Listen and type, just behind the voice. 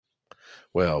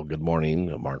Well, good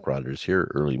morning. Mark Rogers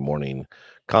here, early morning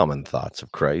common thoughts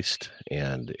of Christ.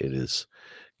 And it is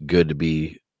good to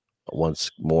be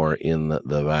once more in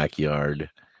the backyard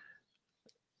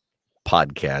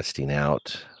podcasting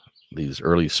out. These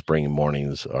early spring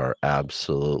mornings are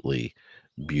absolutely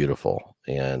beautiful.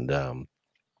 And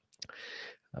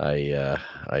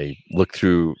I look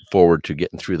forward to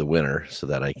getting through the winter so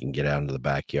that I can get out into the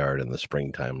backyard in the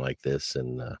springtime like this.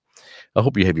 And I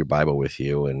hope you have your Bible with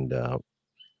you. And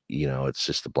it's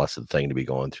just a blessed thing to be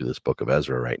going through this book of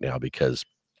Ezra right now because,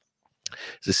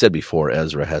 as I said before,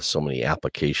 Ezra has so many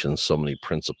applications, so many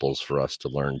principles for us to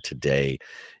learn today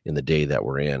in the day that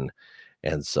we're in.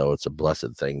 And so it's a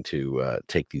blessed thing to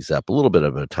take these up a little bit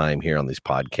of a time here on these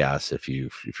podcasts. If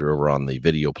you're over on the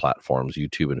video platforms,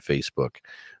 YouTube and Facebook,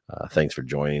 thanks for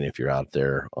joining. If you're out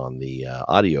there on the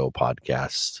audio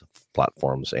podcast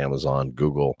platforms, Amazon,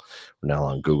 Google, we're now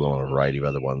on Google and a variety of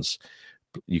other ones.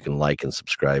 You can like and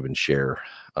subscribe and share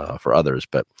for others.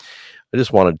 But I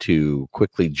just wanted to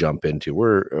quickly jump into,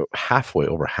 we're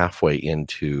over halfway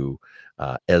into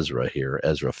Ezra here,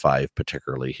 Ezra 5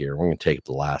 particularly here. We're going to take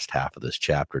the last half of this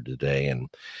chapter today and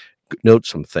note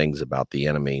some things about the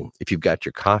enemy. If you've got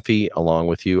your coffee along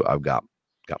with you, I've got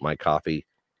my coffee.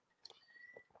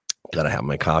 Got to have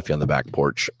my coffee on the back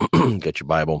porch. Get your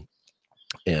Bible.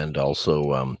 And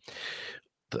also,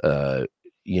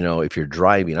 if you're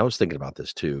driving, I was thinking about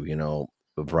this too,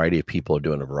 a variety of people are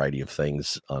doing a variety of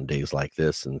things on days like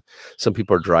this. And some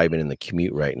people are driving in the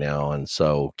commute right now. And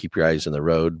so keep your eyes on the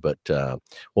road, but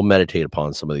we'll meditate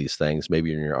upon some of these things.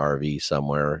 Maybe you're in your RV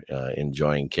somewhere,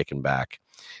 enjoying kicking back.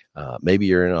 Maybe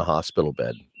you're in a hospital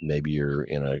bed. Maybe you're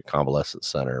in a convalescent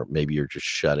center. Maybe you're just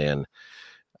shut in.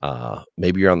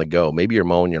 Maybe you're on the go. Maybe you're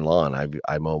mowing your lawn.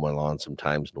 I mow my lawn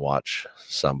sometimes and watch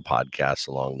some podcasts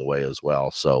along the way as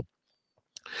well. So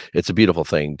it's a beautiful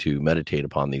thing to meditate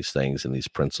upon these things and these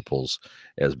principles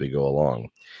as we go along.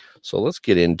 So let's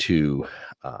get into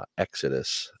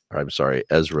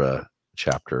Ezra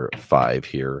chapter 5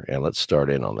 here, and let's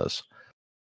start in on this.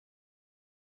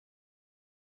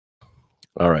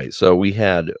 All right, so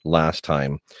last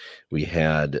time we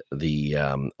had the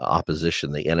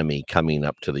opposition, the enemy coming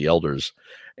up to the elders.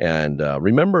 And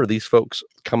remember, these folks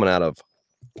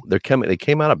they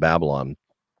came out of Babylon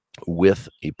with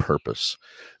a purpose.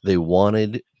 They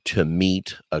wanted to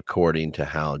meet according to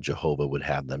how Jehovah would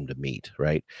have them to meet,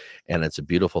 right? And it's a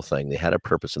beautiful thing. They had a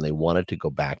purpose and they wanted to go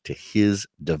back to his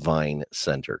divine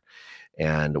center.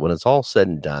 And when it's all said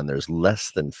and done, there's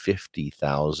less than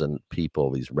 50,000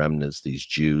 people, these remnants, these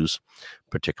Jews,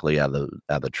 particularly out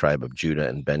of the tribe of Judah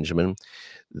and Benjamin.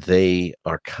 They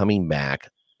are coming back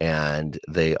and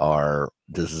they are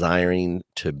desiring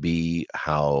to be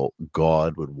how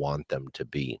God would want them to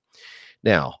be.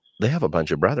 Now, they have a bunch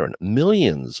of brethren,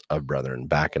 millions of brethren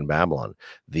back in Babylon.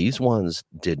 These ones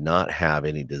did not have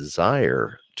any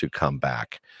desire to come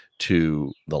back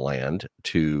to the land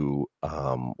to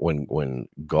when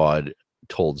God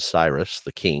told Cyrus,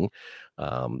 the king,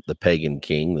 the pagan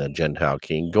king, the Gentile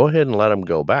king, go ahead and let them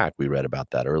go back. We read about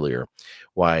that earlier.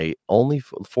 Why only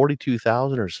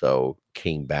 42,000 or so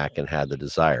came back and had the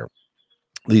desire.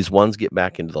 These ones get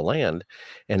back into the land,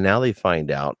 and now they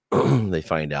find out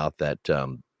that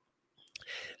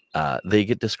they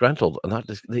get disgruntled.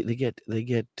 They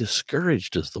get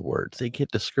discouraged is the word. They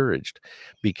get discouraged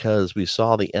because we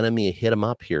saw the enemy hit them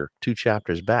up here 2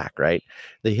 chapters back, right?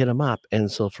 They hit them up.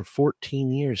 And so for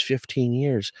 14 years, 15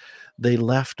 years, they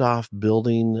left off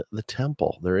building the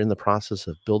temple. They're in the process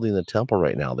of building the temple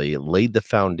right now. They laid the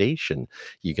foundation.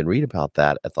 You can read about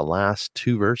that at the last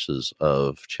 2 verses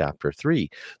of chapter 3.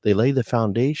 They laid the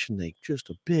foundation. They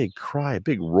just a big cry, a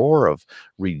big roar of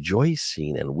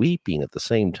rejoicing and weeping at the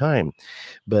same time.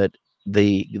 But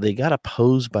they got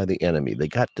opposed by the enemy. They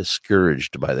got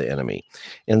discouraged by the enemy.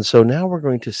 And so now we're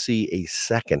going to see a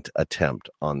second attempt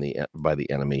by the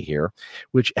enemy here,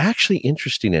 which actually,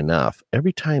 interesting enough,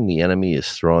 every time the enemy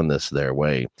is throwing this their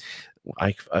way,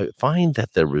 I find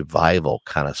that the revival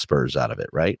kind of spurs out of it,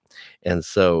 right? And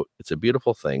so it's a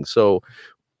beautiful thing. So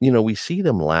we see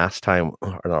them last time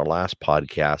in our last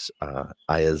podcast,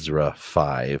 Ezra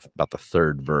 5, about the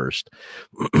 3rd verse.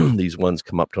 These ones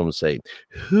come up to him and say,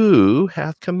 who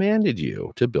hath commanded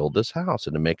you to build this house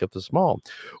and to make up this mall?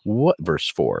 Verse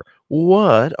 4,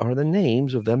 what are the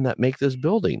names of them that make this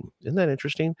building? Isn't that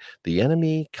interesting? The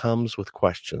enemy comes with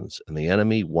questions, and the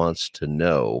enemy wants to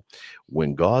know,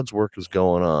 when God's work is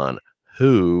going on,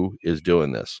 who is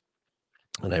doing this?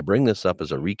 And I bring this up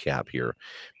as a recap here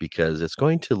because it's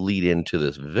going to lead into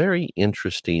this very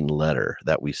interesting letter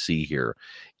that we see here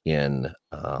in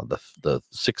the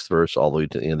 6th verse all the way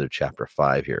to the end of chapter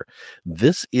 5 here.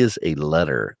 This is a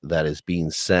letter that is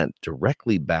being sent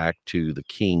directly back to the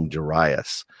king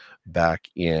Darius back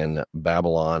in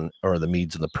Babylon, or the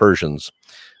Medes and the Persians,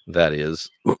 that is.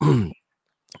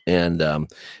 And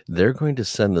they're going to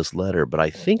send this letter. But I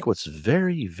think what's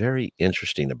very, very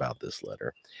interesting about this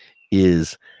letter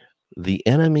is the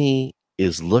enemy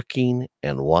is looking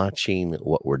and watching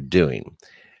what we're doing.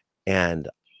 And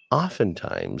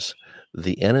oftentimes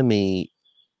the enemy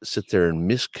sits there and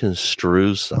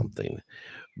misconstrues something,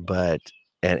 but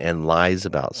and lies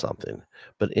about something.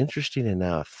 But interesting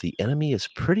enough, the enemy is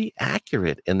pretty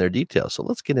accurate in their details. So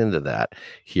let's get into that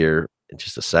here in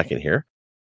just a second here.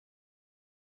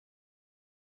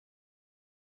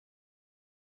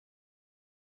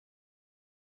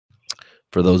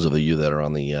 For those of you that are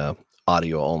on the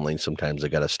audio only, sometimes I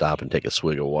got to stop and take a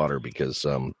swig of water because,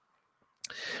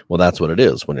 well, that's what it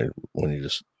is when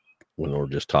we're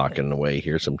just talking away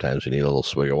here. Sometimes we need a little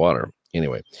swig of water.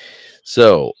 Anyway,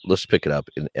 so let's pick it up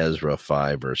in Ezra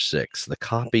 5, verse 6. The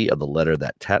copy of the letter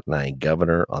that Tatnai,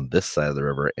 governor on this side of the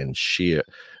river, and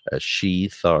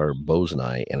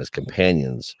Shethar-boznai and his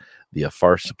companions, the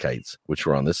Apharsachites, which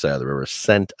were on this side of the river,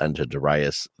 sent unto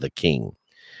Darius the king.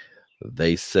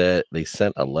 They sent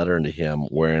a letter unto him,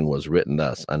 wherein was written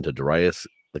thus: unto Darius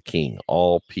the king,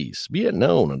 all peace. Be it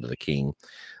known unto the king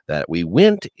that we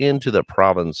went into the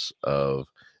province of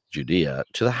Judea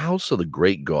to the house of the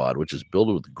great God, which is built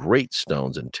with great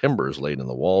stones and timbers laid in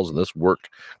the walls, and this work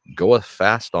goeth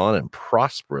fast on and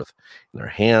prospereth in their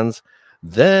hands.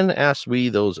 Then asked we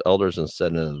those elders and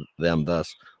said unto them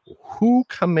thus: who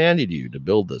commanded you to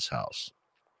build this house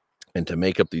and to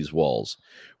make up these walls?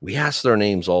 We asked their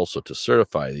names also to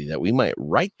certify thee, that we might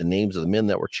write the names of the men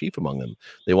that were chief among them.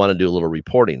 They want to do a little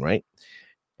reporting, right?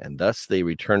 And thus they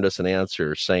returned us an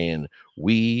answer, saying,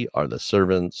 we are the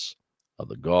servants of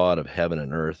the God of heaven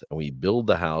and earth, and we build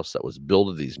the house that was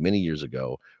builded these many years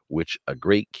ago, which a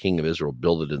great king of Israel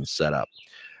builded and set up.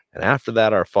 And after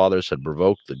that, our fathers had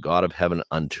provoked the God of heaven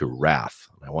unto wrath.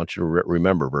 I want you to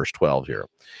remember verse 12 here.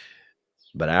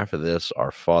 But after this,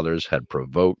 our fathers had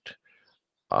provoked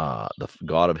the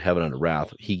God of heaven unto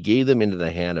wrath. He gave them into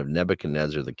the hand of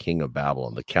Nebuchadnezzar, the king of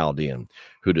Babylon, the Chaldean,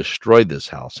 who destroyed this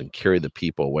house and carried the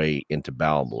people away into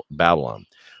Babylon.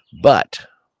 But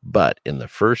in the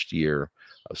first year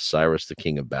of Cyrus, the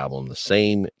king of Babylon, the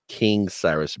same King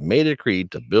Cyrus made a decree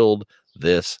to build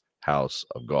this house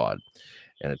of God.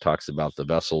 And it talks about the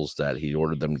vessels that he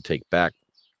ordered them to take back.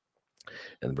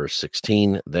 In verse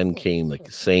 16, then came the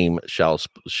same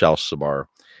Shalsabar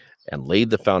and laid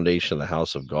the foundation of the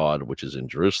house of God, which is in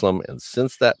Jerusalem. And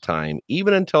since that time,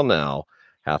 even until now,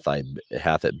 hath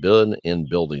it been in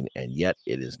building, and yet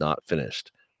it is not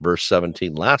finished. Verse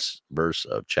 17, last verse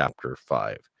of chapter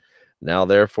 5. Now,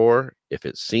 therefore, if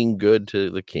it seem good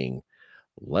to the king,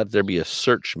 let there be a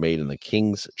search made in the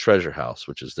king's treasure house,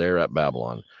 which is there at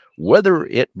Babylon, whether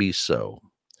it be so,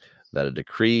 that a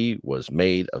decree was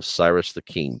made of Cyrus the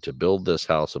king to build this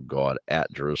house of God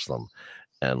at Jerusalem,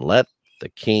 and let the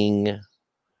king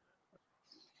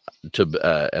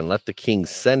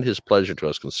send his pleasure to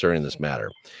us concerning this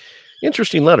matter.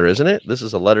 Interesting letter, isn't it? This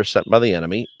is a letter sent by the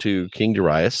enemy to King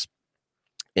Darius,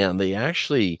 and they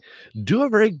actually do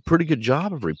a pretty good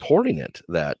job of reporting it.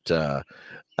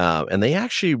 And they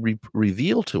actually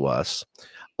reveal to us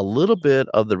a little bit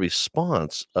of the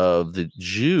response of the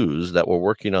Jews that were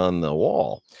working on the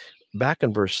wall. Back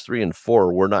in verse 3 and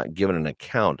 4, we're not given an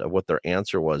account of what their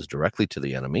answer was directly to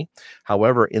the enemy.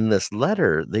 However, in this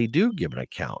letter, they do give an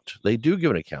account. And they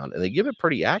give it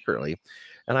pretty accurately.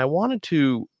 And I wanted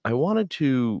to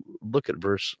look at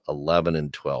verse 11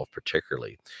 and 12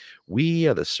 particularly. We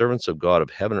are the servants of God of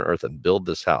heaven and earth and build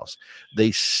this house.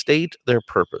 They state their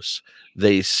purpose.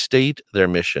 They state their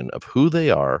mission of who they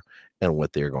are and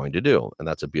what they're going to do. And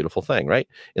that's a beautiful thing, right?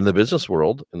 In the business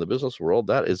world,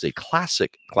 that is a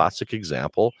classic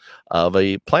example of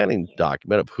a planning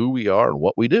document of who we are and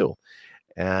what we do.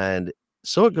 And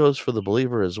so it goes for the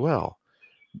believer as well.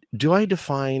 Do I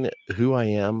define who I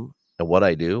am and what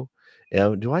I do?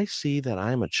 Do I see that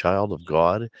I'm a child of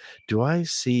God? Do I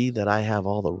see that I have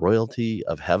all the royalty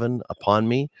of heaven upon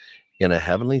me in a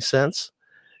heavenly sense?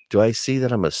 Do I see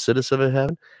that I'm a citizen of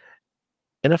heaven?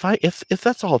 And if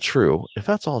that's all true,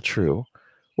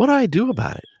 what do I do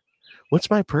about it? What's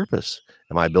my purpose?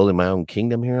 Am I building my own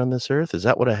kingdom here on this earth? Is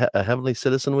that what a heavenly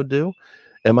citizen would do?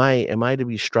 Am I to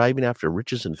be striving after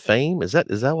riches and fame? Is that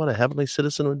what a heavenly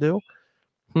citizen would do?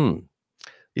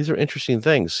 These are interesting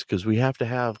things because we have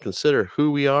to consider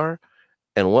who we are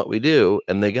and what we do,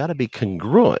 and they got to be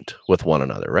congruent with one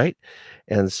another, right?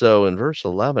 And so in verse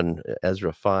 11,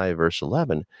 Ezra 5, verse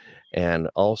 11, and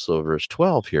also verse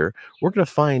 12 here, we're going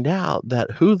to find out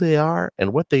that who they are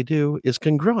and what they do is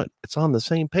congruent. It's on the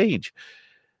same page.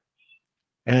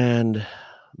 And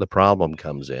the problem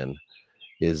comes in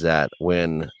is that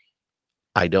when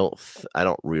I don't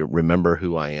remember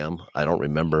who I am. I don't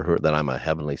remember that I'm a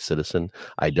heavenly citizen.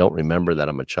 I don't remember that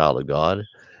I'm a child of God,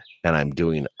 and I'm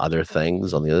doing other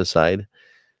things on the other side.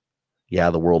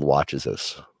 Yeah, the world watches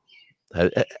us.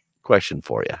 Question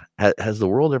for you. Has the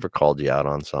world ever called you out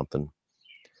on something?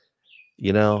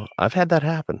 I've had that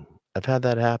happen. I've had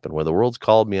that happen where the world's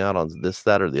called me out on this,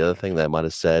 that, or the other thing that I might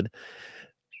have said.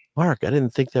 Mark, I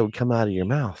didn't think that would come out of your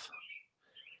mouth.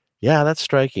 Yeah, that's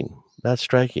striking. That's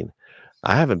striking.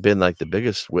 I haven't been like the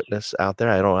biggest witness out there.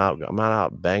 I'm not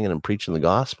out banging and preaching the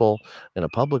gospel in a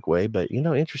public way, but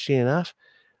interesting enough,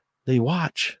 they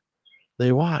watch.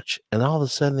 They watch, and all of a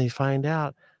sudden they find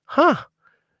out, huh?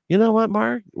 You know what,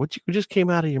 Mark? What you just came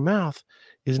out of your mouth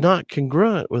is not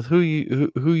congruent with who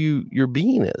your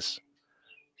being is.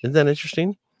 Isn't that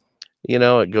interesting?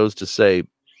 It goes to say,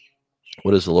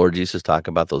 what does the Lord Jesus talk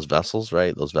about? Those vessels,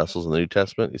 right? Those vessels in the New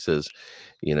Testament. He says,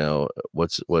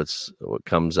 what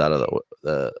comes out of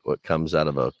what comes out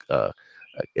of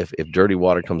if dirty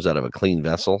water comes out of a clean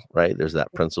vessel, right? There's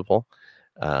that principle.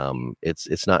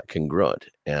 It's not congruent,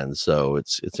 and so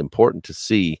it's important to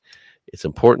see. It's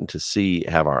important to see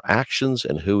have our actions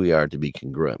and who we are to be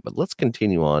congruent. But let's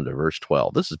continue on to verse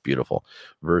 12. This is beautiful.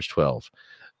 Verse 12.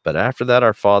 But after that,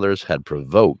 our fathers had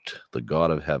provoked the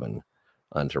God of heaven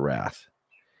unto wrath.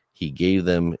 He gave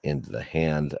them into the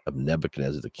hand of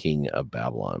Nebuchadnezzar, the king of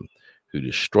Babylon, who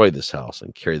destroyed this house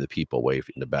and carried the people away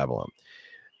into Babylon.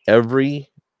 Every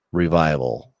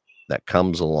revival that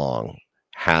comes along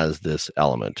has this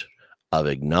element of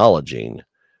acknowledging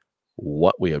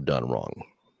what we have done wrong.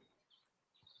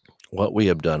 What we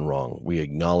have done wrong. We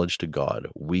acknowledge to God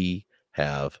we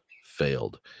have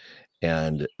failed.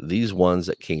 And these ones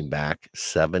that came back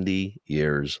 70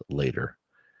 years later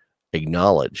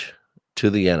acknowledge to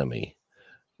the enemy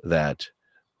that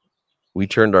we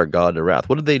turned our God to wrath.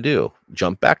 What did they do?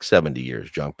 Jump back 70 years,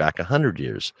 jump back 100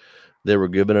 years. They were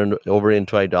given over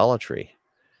into idolatry.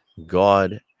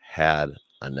 God had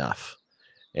enough.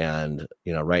 And,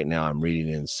 right now I'm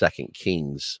reading in 2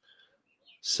 Kings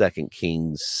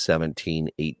 17,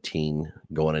 18,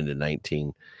 going into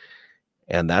 19.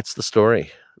 And that's the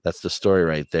story. That's the story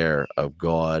right there of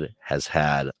God has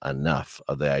had enough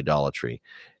of the idolatry.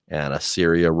 And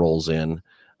Assyria rolls in.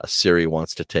 Assyria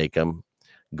wants to take them.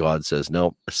 God says,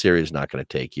 no, Assyria is not going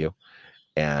to take you.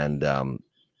 And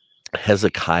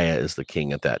Hezekiah is the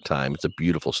king at that time. It's a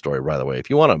beautiful story, by the way. If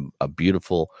you want a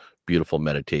beautiful, beautiful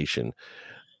meditation,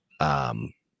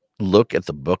 look at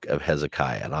the book of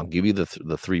Hezekiah. And I'll give you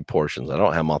the three portions. I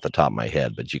don't have them off the top of my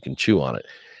head, but you can chew on it.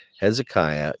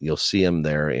 Hezekiah, you'll see him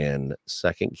there in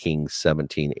 2 Kings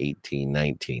 17, 18,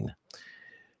 19.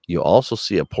 You also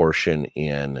see a portion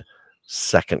in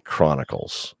 2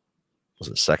 Chronicles. Was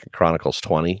it 2 Chronicles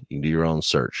 20? You can do your own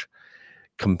search.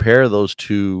 Compare those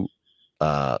two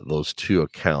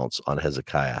accounts on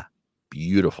Hezekiah.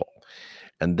 Beautiful.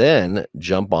 And then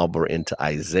jump over into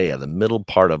Isaiah, the middle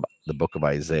part of the book of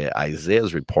Isaiah. Isaiah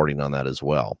is reporting on that as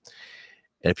well.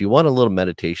 And if you want a little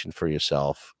meditation for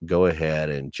yourself, go ahead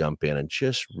and jump in and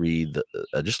just read.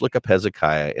 Just look up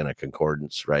Hezekiah in a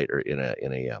concordance, right, or in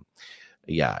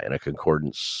a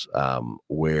concordance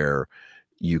where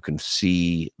you can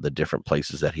see the different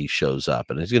places that he shows up,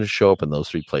 and he's going to show up in those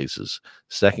three places: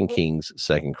 2 Kings,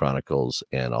 2 Chronicles,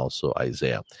 and also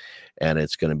Isaiah. And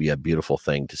it's going to be a beautiful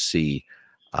thing to see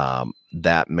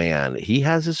that man. He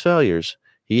has his failures.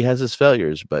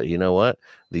 But you know what?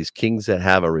 These kings that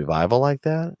have a revival like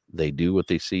that, they do what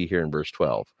they see here in verse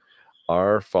 12.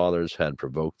 Our fathers had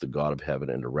provoked the God of heaven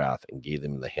into wrath and gave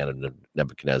them in the hand of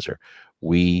Nebuchadnezzar.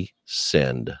 We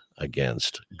sinned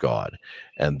against God.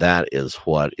 And that is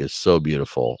what is so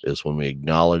beautiful, is when we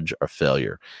acknowledge our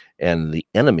failure. And the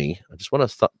enemy, I just want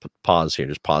to pause here,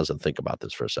 just pause and think about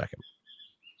this for a second.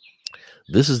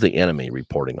 This is the enemy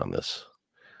reporting on this,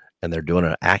 and they're doing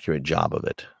an accurate job of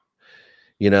it.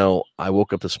 I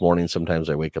woke up this morning. Sometimes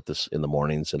I wake up in the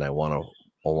mornings and I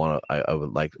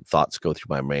would like thoughts go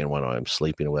through my brain when I'm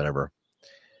sleeping or whatever.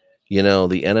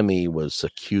 The enemy was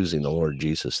accusing the Lord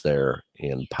Jesus there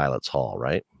in Pilate's hall,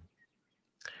 right?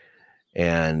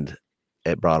 And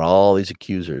it brought all these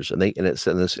accusers, and it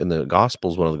said this in the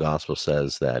Gospels. One of the Gospels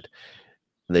says that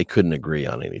they couldn't agree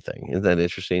on anything. Isn't that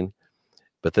interesting?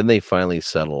 But then they finally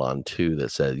settle on two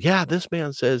that said, yeah, this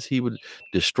man says he would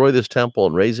destroy this temple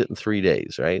and raise it in 3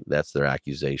 days, right? That's their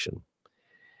accusation.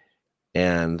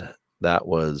 And that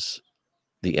was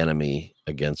the enemy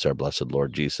against our blessed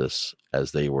Lord Jesus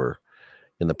as they were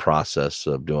in the process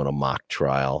of doing a mock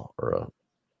trial, or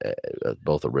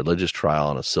both a religious trial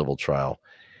and a civil trial.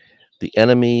 The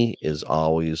enemy is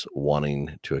always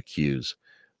wanting to accuse.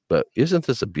 But isn't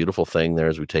this a beautiful thing there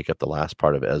as we take up the last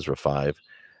part of Ezra 5,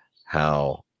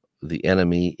 how the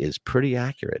enemy is pretty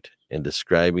accurate in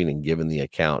describing and giving the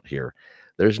account here.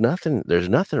 There's nothing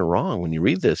wrong. When you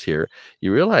read this here,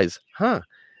 you realize,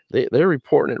 they're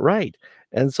reporting it right.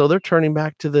 And so they're turning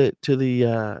back to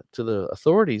the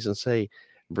authorities and say,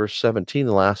 verse 17,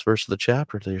 the last verse of the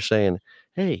chapter, they're saying,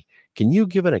 hey, can you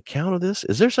give an account of this?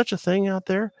 Is there such a thing out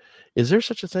there? Is there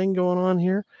such a thing going on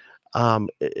here?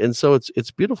 And so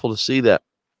it's beautiful to see that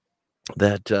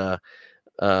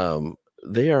um,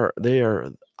 they are.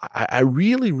 I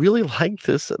really like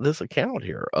this account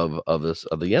here of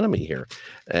the enemy here,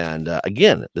 and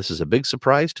again, this is a big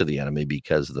surprise to the enemy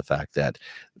because of the fact that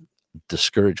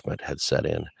discouragement had set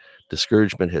in.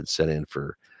 Discouragement had set in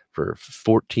for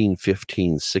 14,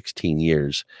 15, 16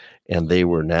 years, and they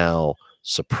were now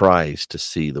surprised to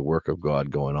see the work of God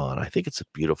going on. I think it's a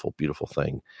beautiful, beautiful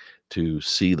thing to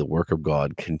see the work of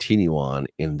God continue on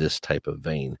in this type of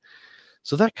vein.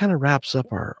 So that kind of wraps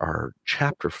up our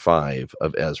chapter 5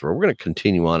 of Ezra. We're going to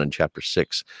continue on in chapter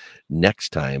 6 next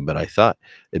time, but I thought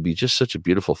it'd be just such a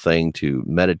beautiful thing to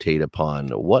meditate upon.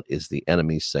 What is the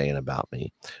enemy saying about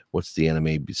me? What's the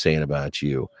enemy saying about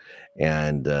you?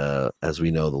 And as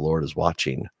we know, the Lord is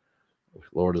watching. The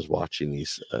Lord is watching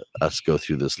us go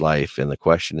through this life. And the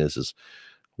question is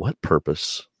what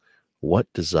purpose, what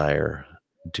desire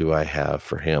do I have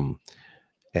for him?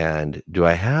 And do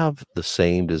I have the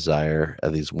same desire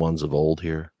as these ones of old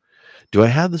here? Do I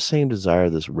have the same desire,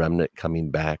 this remnant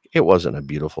coming back? It wasn't a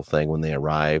beautiful thing when they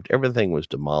arrived. Everything was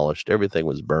demolished. Everything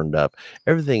was burned up.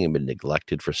 Everything had been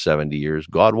neglected for 70 years.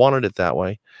 God wanted it that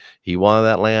way. He wanted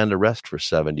that land to rest for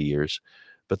 70 years.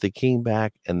 But they came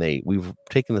back, and we've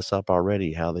taken this up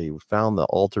already, how they found the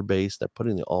altar base. They're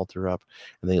putting the altar up,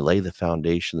 and they lay the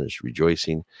foundation. There's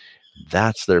rejoicing.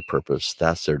 That's their purpose.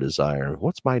 That's their desire.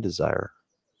 What's my desire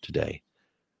today?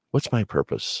 What's my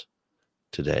purpose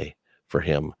today for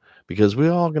him? Because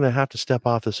we're all going to have to step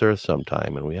off this earth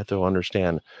sometime, and we have to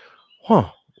understand,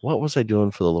 what was I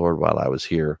doing for the Lord while I was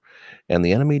here? And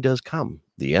the enemy does come.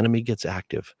 The enemy gets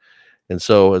active. And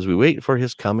so as we wait for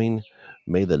his coming,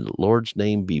 may the Lord's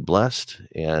name be blessed,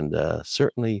 and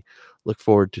certainly look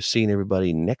forward to seeing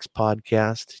everybody next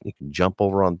podcast. You can jump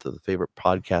over onto the favorite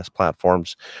podcast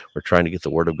platforms. We're trying to get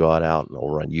the word of God out, and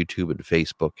over on YouTube and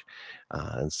Facebook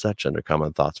and such, under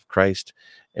Common Thoughts of Christ.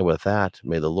 And with that,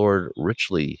 may the Lord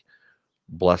richly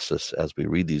bless us as we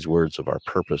read these words of our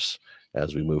purpose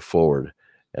as we move forward.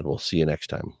 And we'll see you next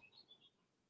time.